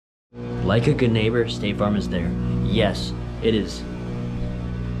Like a good neighbor, State Farm is there. Yes, it is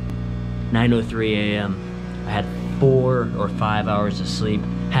 9:03 a.m. I had 4 or 5 hours of sleep.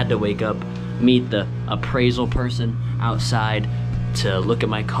 Had to wake up, meet the appraisal person outside to look at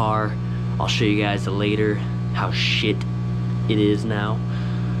my car. I'll show you guys later how shit it is now.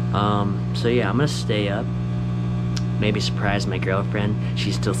 So yeah, I'm gonna stay up. Maybe surprise my girlfriend.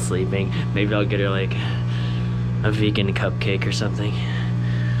 She's still sleeping. Maybe I'll get her like a vegan cupcake or something.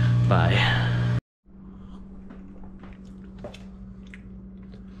 Bye.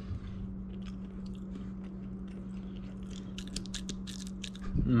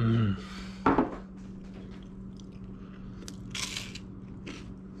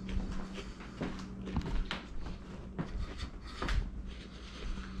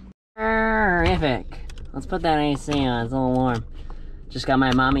 Terrific. Let's put that AC on, it's a little warm. Just got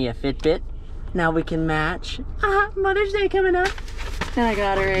my mommy a Fitbit. Now we can match. Mother's Day coming up. And I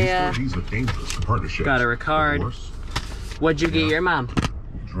got her a card. What'd you get your mom?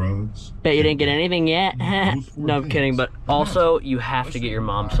 Drugs. Bet you didn't get anything yet? No, I'm kidding, but also you have to get your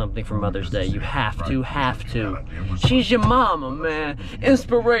mom something for Mother's Day. You have to. She's your mama, man.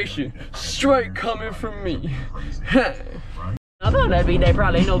 Inspiration, straight coming from me. I thought every day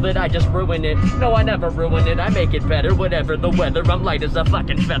probably know that I just ruined it. No, I never ruined it. I make it better, whatever the weather. I'm light as a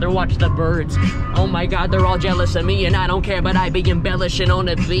fucking feather. Watch the birds. Oh my god, they're all jealous of me, and I don't care, but I be embellishing on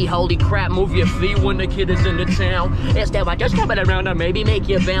the beat. Holy crap, move your feet when the kid is in the town. Instead, I just coming around to maybe make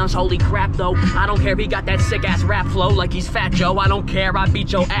you bounce. Holy crap, though. I don't care if he got that sick ass rap flow like he's Fat Joe. I don't care, I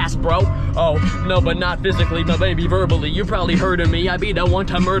beat your ass, bro. Oh, no, but not physically, but maybe verbally. You probably heard of me. I be the one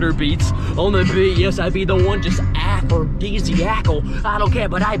to murder beats on the beat. Yes, I be the one just aphrodisiac. I don't care,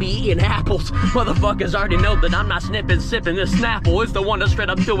 but I be eating apples. Motherfuckers already know that I'm not sipping this Snapple. It's the one that straight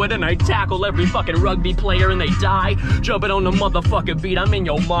up do it, and I tackle every fucking rugby player and they die. Jumping on the motherfucking beat, I'm in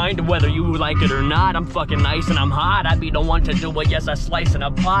your mind, whether you like it or not. I'm fucking nice and I'm hot. I be the one to do it. Yes, I slice in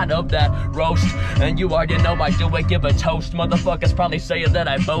a pot of that roast, and you already know I do it. Give a toast. Motherfuckers probably say that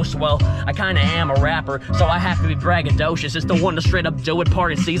I boast. Well, I kinda am a rapper, so I have to be braggadocious. It's the one to straight up do it.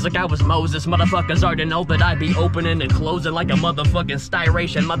 Parting seas like I was Moses. Motherfuckers already know that I be opening and closing like a motherfucking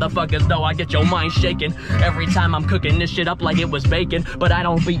styration. Motherfuckers know I get your mind shaking every time I'm cooking this shit up like it was bacon. But I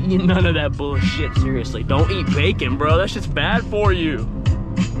don't be eating none of that bullshit. Seriously, don't eat bacon, bro. That shit's bad for you.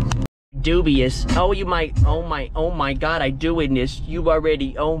 Dubious. Oh, you might. Oh my god, I doing this. You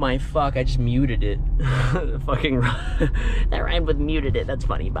already. Oh my fuck, I just muted it. Fucking that rhymed with muted it. That's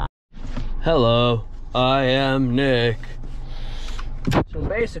funny. Bye. Hello, I am Nick. So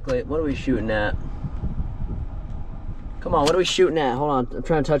basically, what are we shooting at? Come on, what are we shooting at? Hold on, I'm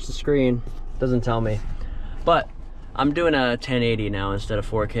trying to touch the screen. Doesn't tell me. But I'm doing a 1080 now instead of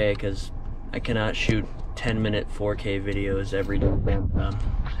 4K because I cannot shoot 10-minute 4K videos every day.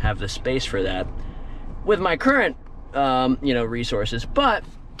 Have the space for that with my current, you know, resources. But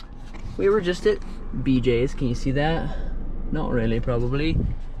we were just at BJ's. Can you see that? Not really, probably.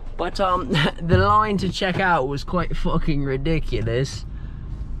 But the line to check out was quite fucking ridiculous.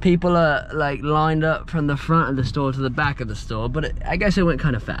 People are like lined up from the front of the store to the back of the store, but I guess it went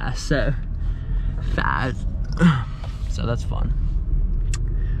kind of fast, so that's fun.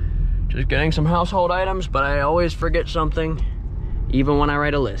 Just getting some household items, but I always forget something, even when I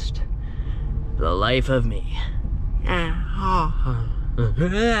write a list. The life of me.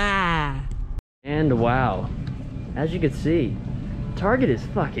 And wow, as you can see, Target is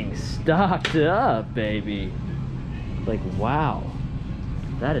fucking stocked up, baby. Like, wow.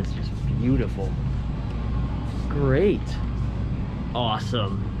 That is just beautiful. Great.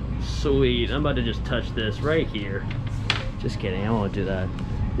 Awesome. Sweet. I'm about to just touch this right here. Just kidding, I won't do that.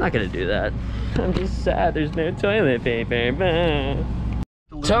 I'm not gonna do that. I'm just sad there's no toilet paper.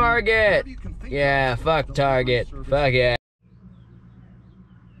 Target! Yeah, fuck Target. Fuck yeah.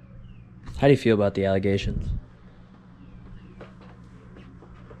 How do you feel about the allegations?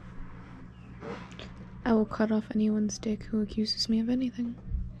 I will cut off anyone's dick who accuses me of anything.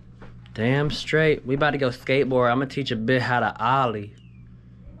 Damn straight. We about to go skateboard. I'm gonna teach a bit how to ollie.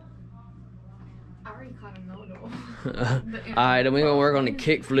 I already kind of know though. Alright, then we gonna work on the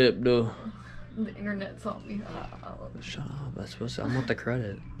kickflip though. The internet taught me how to. Shut up, that's supposed to, I want the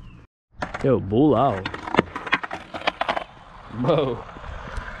credit. Yo, bull out. Whoa.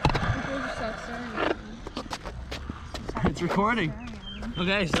 It's recording.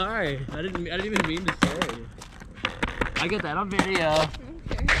 Okay, sorry. I didn't even mean to say. I get that on video.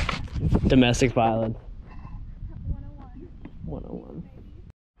 Okay. Domestic violence. 101.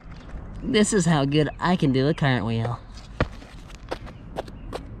 This is how good I can do a cartwheel.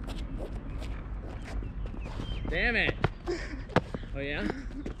 Damn it. Oh yeah?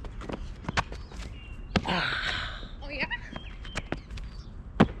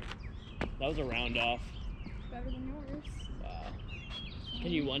 was a round off. Better than yours. Wow.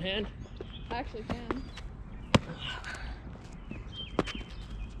 Can you one hand? I actually can.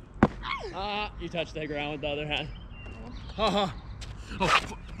 You touched the ground with the other hand.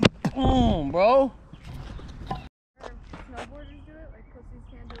 Oh, bro. Snowboarders do it, like pussies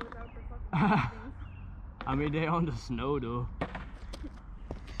can't do it without their fucking things. I mean, they on the snow, though.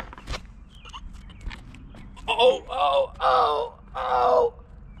 Oh.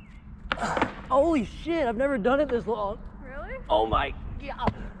 Holy shit, I've never done it this long. Really? Oh my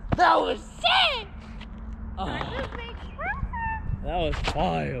god. That was sick! Practice makes perfect. That was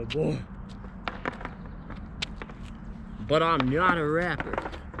fire, boy. But I'm not a rapper.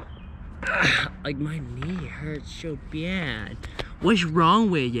 Like, my knee hurts so bad. What's wrong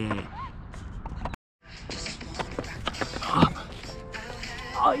with it?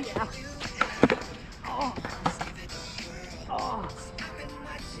 Oh yeah. Oh.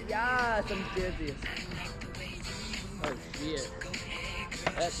 Yes, I'm dizzy. Oh shit.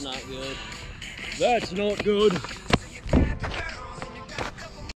 That's not good. That's not good.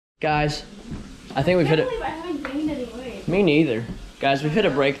 Guys, I think we've hit it. I haven't gained any weight. Me neither. Guys, we've hit a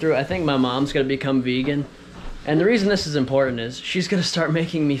breakthrough. I think my mom's gonna become vegan. And the reason this is important is she's gonna start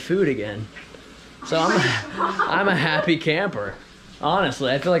making me food again. So I'm a happy camper. Honestly,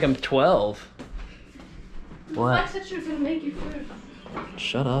 I feel like I'm 12. What? Flex said she was gonna make you food.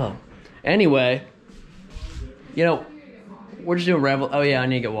 Shut up. Anyway, you know, we're just doing Rebel. Oh yeah, I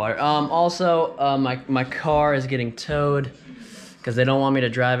need to get water. Also, my car is getting towed because they don't want me to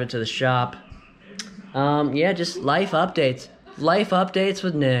drive it to the shop. Yeah, just life updates. Life updates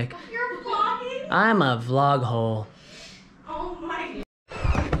with Nick. You're vlogging? I'm a vlog hole. Oh my.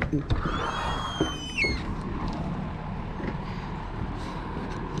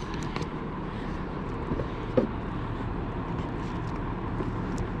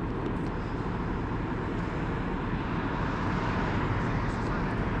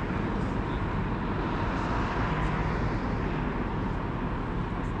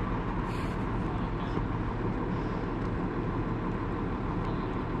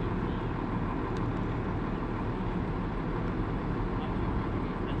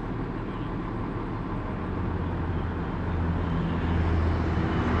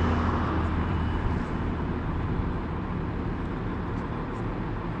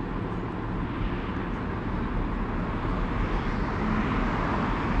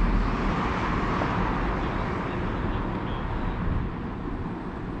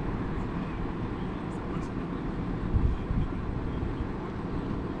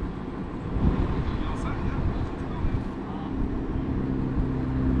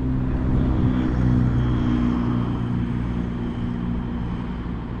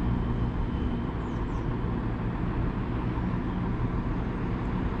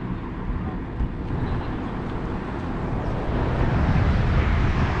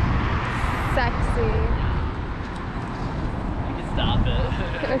 Sexy. You can stop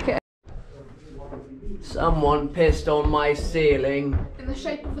it. Okay. Someone pissed on my ceiling. In the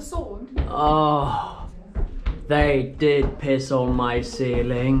shape of a sword. Oh, they did piss on my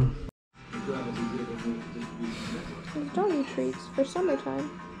ceiling. Doggy treats for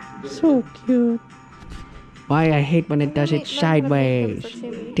summertime. So cute. Why I hate when it does it sideways.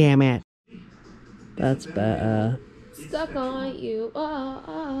 Damn it. That's better. Stuck on you,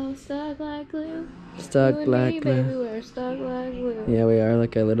 stuck like glue. Stuck You and like me, glue. baby, we're stuck like glue. Yeah, we are.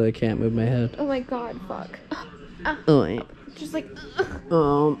 Like, I literally can't move my head. Oh my god, fuck. Oh, yeah. Just like.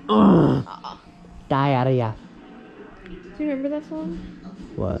 Die out of ya. Do you remember that song?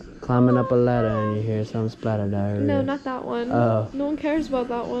 What? Climbing up a ladder and you hear some splatter diarrhea. No, not that one. Oh. No one cares about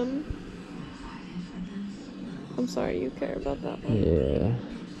that one. I'm sorry you care about that one. Yeah.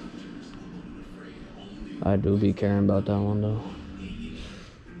 I do be caring about that one though.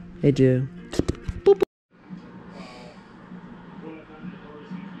 Hey, do. Boop.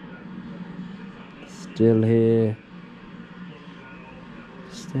 Still here.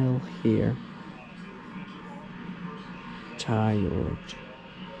 Still here. Tired.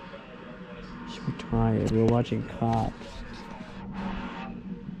 Should be tired. We're watching Cops.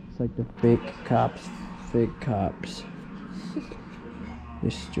 It's like the fake cops. Fake cops. You're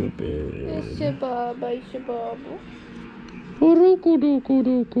stupid. It's your baba, it's your baba.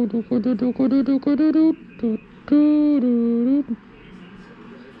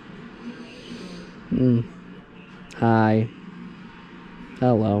 Hi.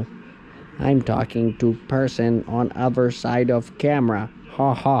 Hello. I'm talking to person on other side of camera.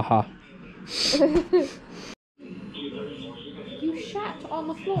 Ha ha ha. You shat on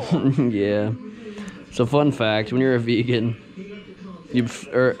the floor. Yeah. So fun fact, when you're a vegan,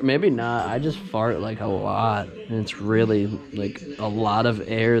 Or maybe not. I just fart like a lot, and it's really like a lot of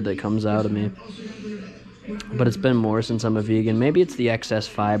air that comes out of me. But it's been more since I'm a vegan. Maybe it's the excess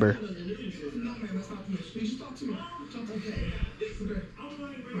fiber.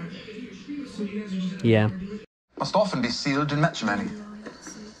 Yeah. Must often be sealed in matrimony.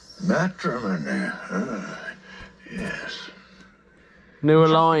 Matrimony? Yes. New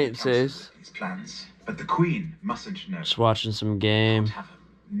alliances. Plans, but the Queen mustn't know. Just watching some game.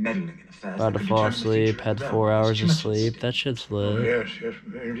 Meddling in affairs. About to fall asleep. Had 4 hours of sleep. That shit's lit. Yes.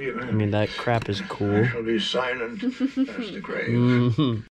 I mean, that crap is cool. I shall be silent as the grave.